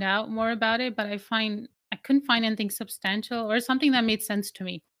find out more about it, but I couldn't find anything substantial or something that made sense to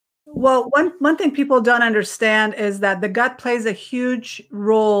me. Well, one thing people don't understand is that the gut plays a huge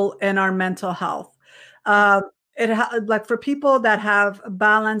role in our mental health. Uh, like for people that have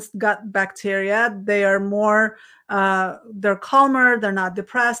balanced gut bacteria, they are more they're calmer, they're not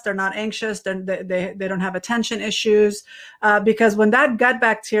depressed, they're not anxious, they don't have attention issues, because when that gut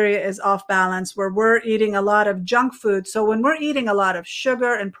bacteria is off balance, where we're eating a lot of junk food, so when we're eating a lot of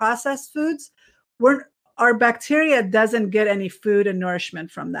sugar and processed foods, we're our bacteria doesn't get any food and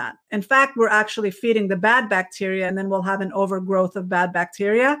nourishment from that. In fact, we're actually feeding the bad bacteria, and then we'll have an overgrowth of bad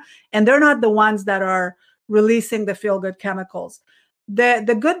bacteria, and they're not the ones that are releasing the feel good chemicals.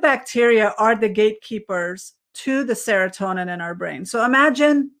 The good bacteria are the gatekeepers to the serotonin in our brain. So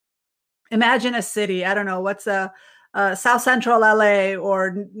imagine a city. I don't know what's South Central LA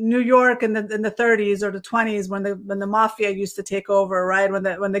or New York in the 30s or the 20s when the mafia used to take over, right?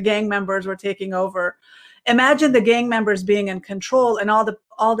 When the gang members were taking over. Imagine the gang members being in control, and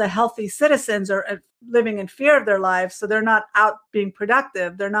all the healthy citizens are living in fear of their lives, so they're not out being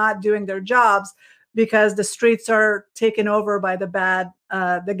productive. They're not doing their jobs because the streets are taken over by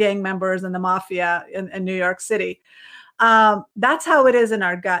the gang members and the mafia in New York City. That's how it is in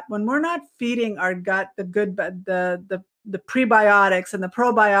our gut. When we're not feeding our gut the prebiotics and the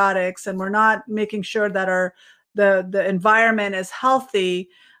probiotics, and we're not making sure that the environment is healthy,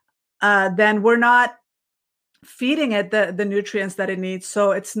 then we're not feeding it the nutrients that it needs.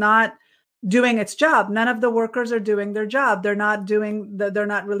 So it's not doing its job. None of the workers are doing their job. They're not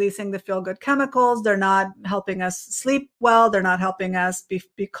releasing the feel good chemicals. They're not helping us sleep well. They're not helping us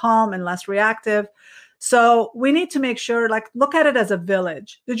be calm and less reactive. So we need to make sure, like, look at it as a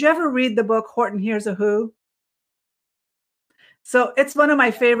village. Did you ever read the book Horton Hears a Who? So it's one of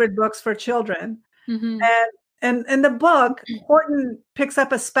my favorite books for children. Hmm. And in the book, Horton picks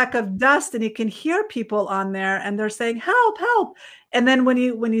up a speck of dust, and he can hear people on there, and they're saying, "Help, help." And then when he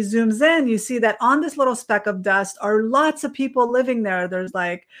zooms in, you see that on this little speck of dust are lots of people living there. There's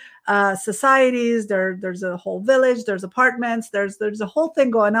like societies, there's a whole village, there's apartments, there's a whole thing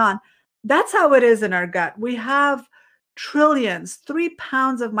going on. That's how it is in our gut. We have trillions, 3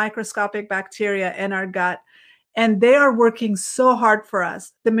 pounds of microscopic bacteria in our gut, and they are working so hard for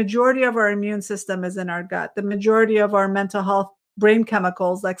us. The majority of our immune system is in our gut. The majority of our mental health brain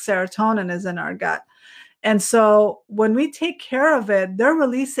chemicals like serotonin is in our gut. And so when we take care of it, they're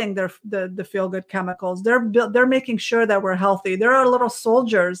releasing the feel good chemicals. They're making sure that we're healthy. There are little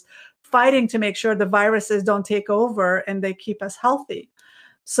soldiers fighting to make sure the viruses don't take over and they keep us healthy.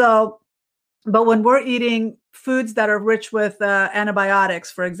 So but when we're eating foods that are rich with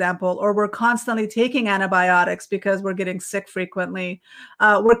antibiotics, for example, or we're constantly taking antibiotics because we're getting sick frequently,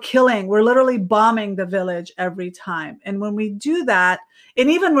 we're literally bombing the village every time. And when we do that, and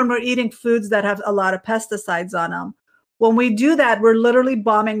even when we're eating foods that have a lot of pesticides on them, when we do that, we're literally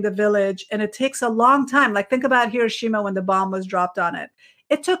bombing the village. And it takes a long time. Like, think about Hiroshima when the bomb was dropped on it.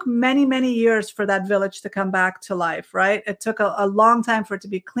 It took many, many years for that village to come back to life, right? It took a long time for it to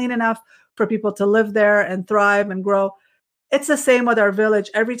be clean enough for people to live there and thrive and grow. It's the same with our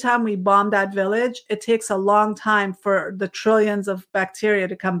village. Every time we bomb that village, it takes a long time for the trillions of bacteria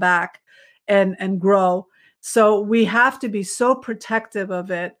to come back and grow. So we have to be so protective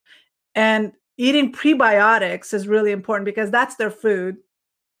of it. And eating prebiotics is really important because that's their food.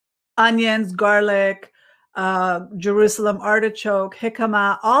 Onions, garlic, Jerusalem artichoke,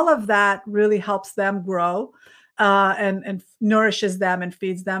 jicama, all of that really helps them grow, and nourishes them and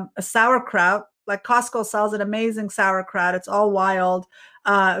feeds them. A sauerkraut, like Costco sells an amazing sauerkraut. It's all wild,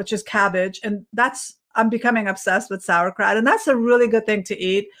 which is cabbage. And I'm becoming obsessed with sauerkraut. And that's a really good thing to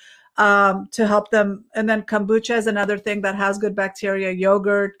eat, to help them. And then kombucha is another thing that has good bacteria,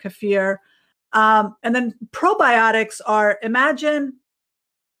 yogurt, kefir. And then probiotics are, imagine,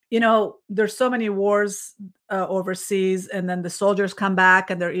 there's so many wars overseas, and then the soldiers come back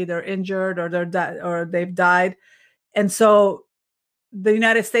and they're either injured or or they've died, and so the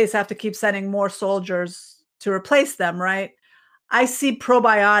United States have to keep sending more soldiers to replace them, right? I see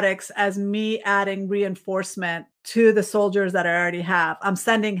probiotics as me adding reinforcement to the soldiers that I already have. I'm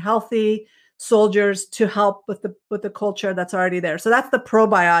sending healthy soldiers to help with the culture that's already there. So that's the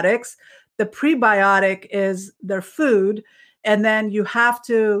probiotics. The prebiotic is their food, and then you have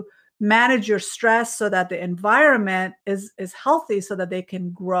to manage your stress so that the environment is healthy so that they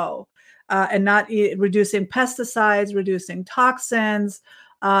can grow, and not reducing pesticides, reducing toxins,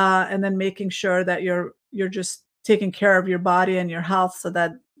 and then making sure that you're just taking care of your body and your health so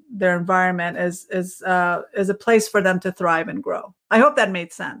that their environment is a place for them to thrive and grow. I hope that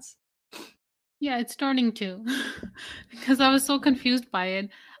made sense. Yeah, it's starting to because I was so confused by it.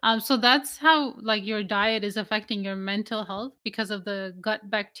 So that's how like your diet is affecting your mental health because of the gut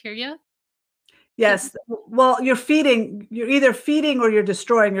bacteria. So Yes. Well, you're either feeding or you're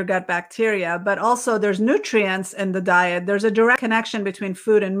destroying your gut bacteria, but also there's nutrients in the diet. There's a direct connection between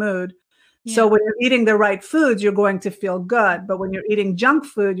food and mood. So yeah. when you're eating the right foods, you're going to feel good. But when you're eating junk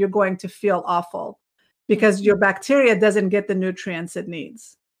food, you're going to feel awful Mm. because your bacteria doesn't get the nutrients it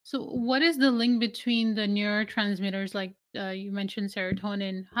needs. So what is the link between the neurotransmitters, like you mentioned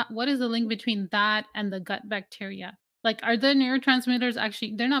serotonin? What is the link between that and the gut bacteria? Like, are the neurotransmitters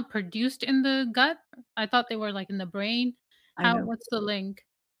actually they're not produced in the gut? I thought they were like in the brain. I know. What's the link?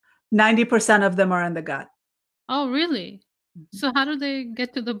 90% of them are in the gut. Oh, really? Mhm. So how do they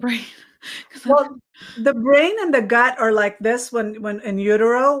get to the brain? 'Cause I'm Well, the brain and the gut are like this when in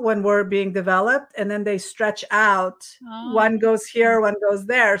utero when we're being developed, and then they stretch out. oh, One goes here, one goes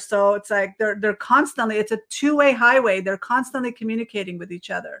there. So it's like they're constantly. It's a two-way highway. They're constantly communicating with each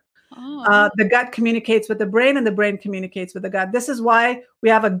other. oh, The gut communicates with the brain, and the brain communicates with the gut. This is why we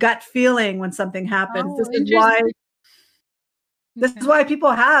have a gut feeling when something happens. oh, interesting. This is Okay. why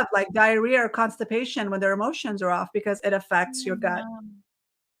people have like diarrhea or constipation when their emotions are off because it affects your Oh, gut. wow.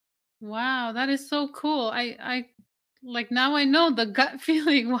 Wow, that is so cool. I like now I know the gut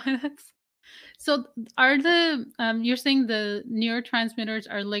feeling why that's so are the you're saying the neurotransmitters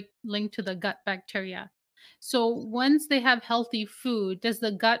are linked to the gut bacteria. So once they have healthy food, does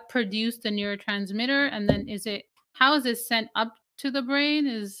the gut produce the neurotransmitter and then is it how is it sent up to the brain?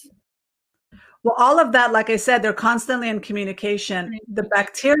 Is Well, all of that, like I said, they're constantly in communication. The okay.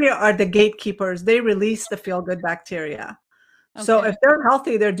 bacteria are the gatekeepers. They release the feel good bacteria. So Okay. if they're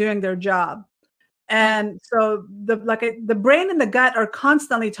healthy, they're doing their job. Oh, And so the brain and the gut are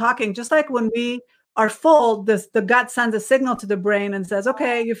constantly talking. Just like when we are full, the gut sends a signal to the brain and says,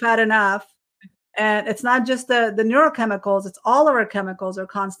 "Okay, you've had enough." And it's not just the neurochemicals; it's all of our chemicals are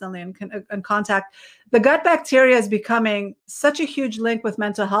constantly in contact. The gut bacteria is becoming such a huge link with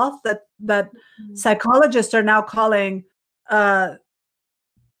mental health that mm, psychologists are now calling uh,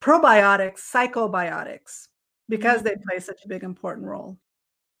 probiotics psychobiotics because they mm. play such a big important role.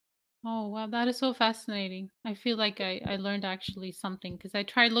 Oh, wow, that is so fascinating. I feel like I learned actually something because I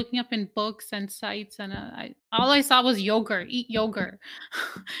tried looking up in books and sites, and I all I saw was yogurt. Eat yogurt.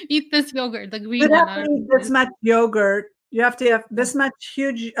 Eat this yogurt, the You'd green have one. I to don't eat know what it this is. much yogurt. You have to have Yeah. this much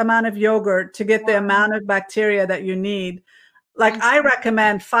huge amount of yogurt to get the Wow. amount of bacteria that you need. Like I I see.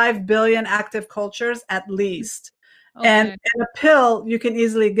 recommend 5 billion active cultures at least. And Okay. in a pill, you can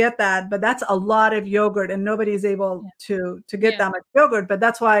easily get that, but that's a lot of yogurt, and nobody's able Yeah. to get Yeah. that much yogurt. But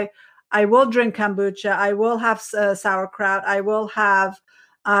that's why I will drink kombucha. I will have sauerkraut. I will have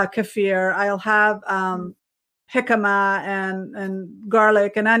kefir. I'll have Mm. jicama and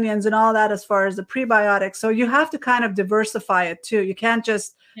garlic and onions and all that as far as the prebiotics. So you have to kind of diversify it too. You can't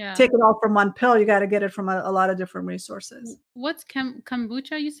just Yeah. take it all from one pill. You got to get it from a lot of different resources. What's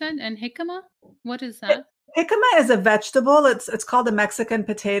kombucha you said and jicama? What is Ji- that? Jicama is a vegetable. It's called a Mexican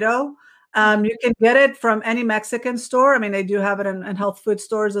potato. You Okay. can get it from any Mexican store. I mean, they do have it in health food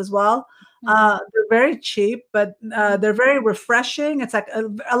stores as well. Okay. They're very cheap, but Mhm. they're very refreshing. It's like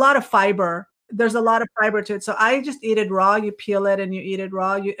a lot of fiber. There's a Okay. lot of fiber to it. So I just eat it raw. You peel it and you eat it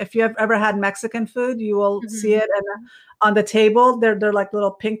raw. If you have ever had Mexican food, you will see Mhm. it. And on the table, they're like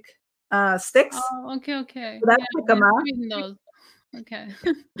little pink sticks. Oh, okay, okay. So that's Yeah, jicama. I've eaten those. Okay. I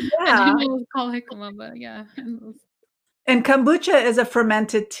didn't Yeah. know it was called jicama, but yeah. And kombucha is a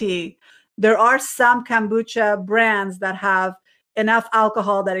fermented tea. There are some kombucha brands that have enough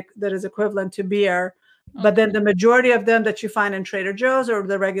alcohol that is equivalent to beer, but then Okay. the majority of them that you find in Trader Joe's or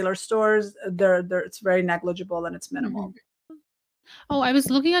the regular stores, it's very negligible and it's Mhm. minimal. Oh, I was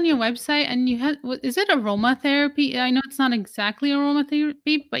looking on your website and you had is it aromatherapy? I know it's not exactly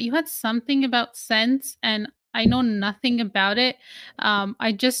aromatherapy, but you had something about scents and I know nothing about it.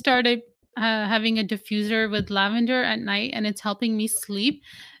 I just started having a diffuser with lavender at night and it's helping me sleep.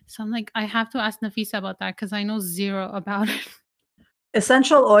 So I'm like, I have to ask Nafisa about that because I know zero about it.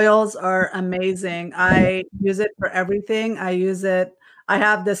 Essential oils are amazing. I use it for everything. I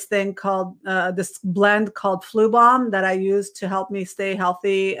have this thing called this blend called Flu Balm that I use to help me stay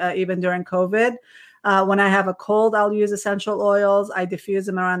healthy even during COVID. When I have a cold, I'll use essential oils. I diffuse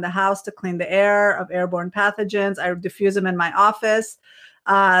them around the house to clean the air of airborne pathogens. I diffuse them in my office.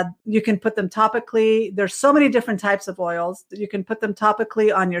 You can put them topically. There's so many different types of oils. You can put them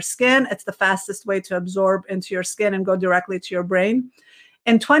topically on your skin. It's the fastest way to absorb into your skin and go directly to your brain.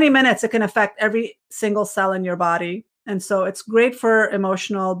 In 20 minutes, it can affect every single cell in your body. And so it's great for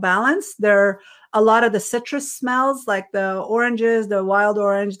emotional balance. There are a lot of the citrus smells, like the oranges, the wild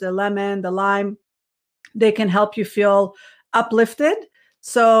orange, the lemon, the lime. They can help you feel uplifted.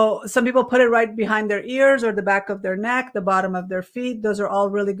 So some people put it right behind their ears or the back of their neck, the bottom of their feet. Those are all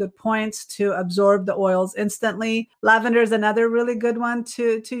really good points to absorb the oils instantly. Lavender is another really good one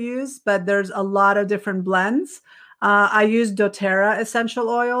to use, but there's a lot of different blends. I use doTERRA essential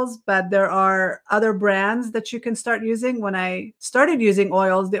oils, but there are other brands that you can start using. When I started using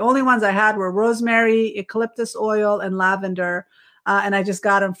oils, the only ones I had were rosemary, eucalyptus oil, and lavender. And I just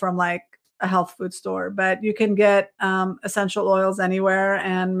got them from like a health food store, but you can get essential oils anywhere,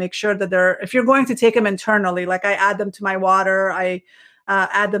 and make sure that if you're going to take them internally, like I add them to my water, I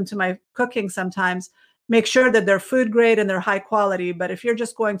add them to my cooking sometimes, make sure that they're food grade and they're high quality. But if you're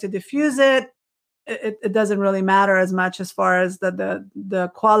just going to diffuse it doesn't really matter as much as far as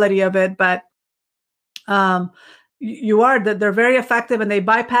the quality of it. But um, they're very effective, and they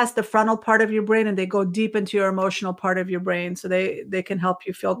bypass the frontal part of your brain and they go deep into your emotional part of your brain. So they can help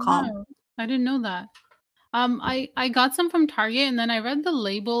you feel calm. Wow, I didn't know that. I got some from Target, and then I read the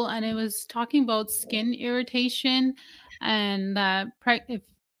label, and it was talking about skin irritation, and that if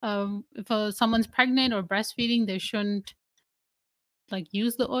someone's pregnant or breastfeeding, they shouldn't like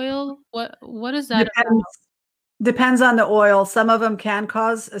use the oil. What is that Depends about? depends on the oil. Some of them can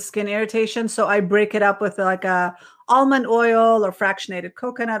cause a skin irritation, so I break it up with like a almond oil or fractionated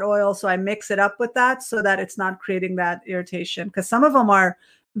coconut oil. So I mix it up with that so that it's not creating that irritation, because some of them are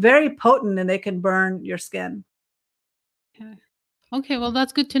very potent and they can burn your skin. Okay. Okay, well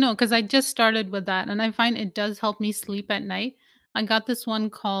that's good to know because I just started with that, and I find it does help me sleep at night. I got this one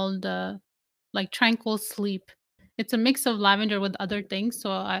called like Tranquil Sleep. It's a mix of lavender with other things,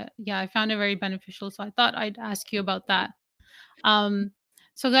 so I found it very beneficial. So I thought I'd ask you about that. Um,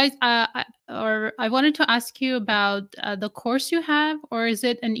 so guys, I wanted to ask you about the course you have, or is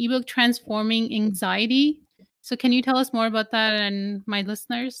it an ebook transforming anxiety? So can you tell us more about that and my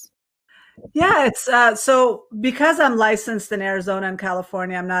listeners? Yeah, it's so because I'm licensed in Arizona and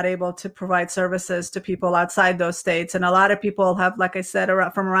California, I'm not able to provide services to people outside those states. And a lot of people have, like I said,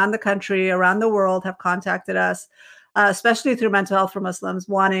 from around the country, around the world, have contacted us, especially through Mental Health for Muslims,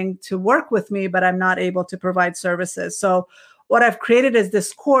 wanting to work with me, but I'm not able to provide services. So what I've created is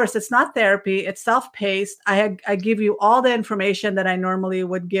this course. It's not therapy; it's self-paced. I give you all the information that I normally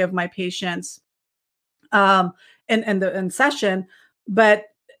would give my patients um, in session. But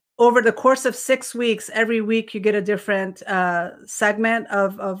over the course of 6 weeks, every week you get a different segment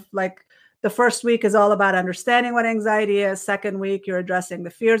of like, the first week is all about understanding what anxiety is. Second week, you're addressing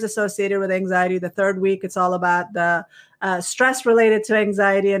the fears associated with anxiety. The third week, it's all about the stress related to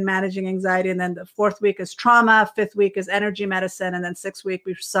anxiety and managing anxiety. And then the fourth week is trauma. Fifth week is energy medicine. And then sixth week,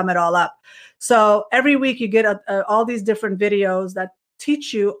 we sum it all up. So every week you get all these different videos that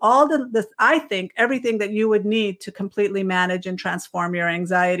teach you all I think everything that you would need to completely manage and transform your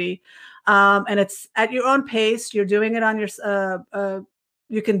anxiety. And it's at your own pace. You're doing it on your,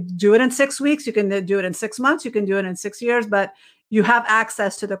 you can do it in 6 weeks. You can do it in 6 months. You can do it in 6 years, but you have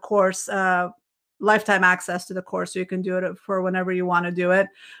access to the course, lifetime access to the course. So you can do it for whenever you want to do it.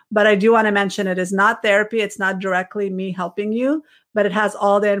 But I do want to mention it is not therapy. It's not directly me helping you, but it has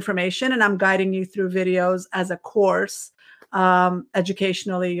all the information, and I'm guiding you through videos as a course.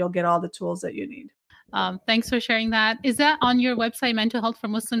 Educationally, you'll get all the tools that you need. Thanks for sharing that. Is that on your website, Mental Health for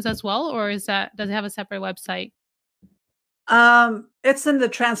Muslims, as well, or does it have a separate website? It's in the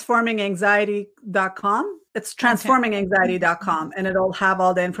transforminganxiety.com. It's Okay. transforminganxiety.com, and it'll have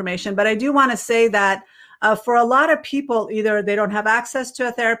all the information. But I do want to say that for a lot of people, either they don't have access to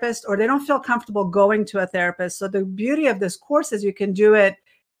a therapist or they don't feel comfortable going to a therapist. So the beauty of this course is you can do it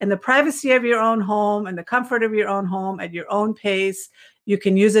in the privacy of your own home, in the comfort of your own home, at your own pace. You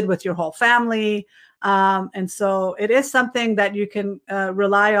can use it with your whole family. And so it is something that you can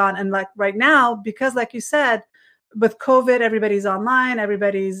rely on. And like right now, because like you said, with COVID, everybody's online,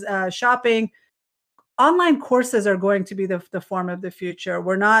 everybody's shopping. Online courses are going to be the form of the future.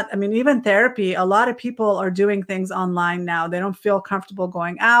 We're not, I mean, even therapy, a lot of people are doing things online now. They don't feel comfortable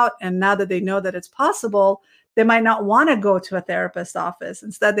going out. And now that they know that it's possible, they might not want to go to a therapist's office.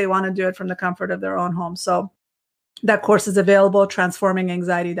 Instead, they want to do it from the comfort of their own home. So that course is available,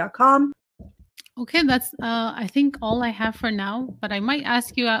 transforminganxiety.com. Okay, that's I think all I have for now. But I might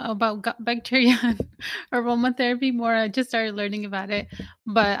ask you about gut bacteria and aromatherapy more. I just started learning about it,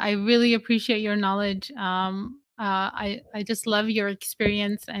 but I really appreciate your knowledge. I just love your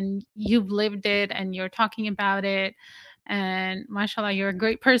experience, and you've lived it, and you're talking about it. And mashallah, you're a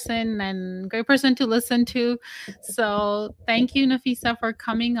great person and great person to listen to. So thank you, Nafisa, for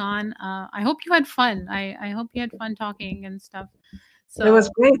coming on. I hope you had fun. I hope you had fun talking and stuff. It was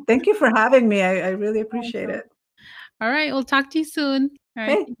So. great. Thank you for having me. I really appreciate Welcome. it. All right, we'll talk to you soon. All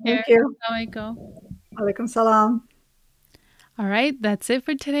right, Okay. take care. Thank you. Assalamualaikum. Alaikum salam. All right, that's it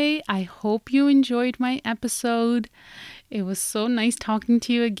for today. I hope you enjoyed my episode. It was so nice talking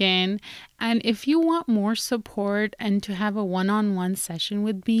to you again. And if you want more support and to have a one-on-one session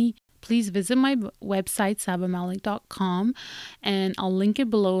with me, please visit my website, sabamalik.com, and I'll link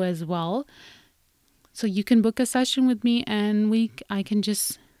it below as well. So you can book a session with me and I can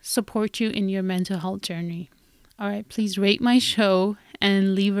just support you in your mental health journey. All right, please rate my show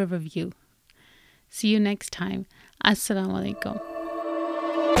and leave a review. See you next time. Assalamu alaikum.